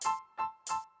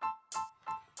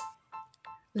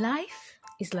Life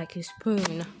is like a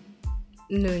spoon.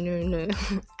 No.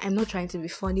 I'm not trying to be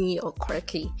funny or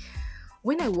quirky.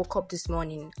 When I woke up this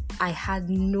morning, I had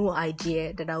no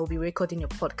idea that I will be recording a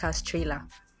podcast trailer.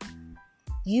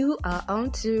 You are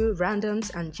on to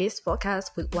Randoms and Gist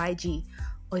podcast with YG.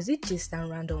 Or is it Gist and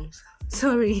Randoms?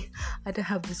 Sorry, I don't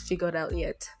have this figured out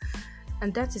yet.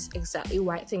 And that is exactly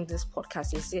why I think this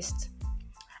podcast exists.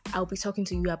 I'll be talking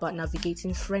to you about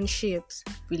navigating friendships,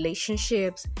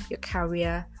 relationships, your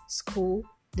career, school,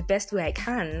 the best way I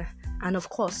can, and of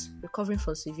course, recovering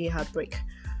from severe heartbreak.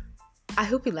 I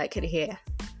hope you like it here.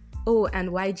 Oh, and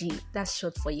YG, that's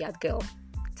short for Yard Girl.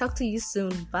 Talk to you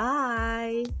soon.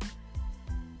 Bye.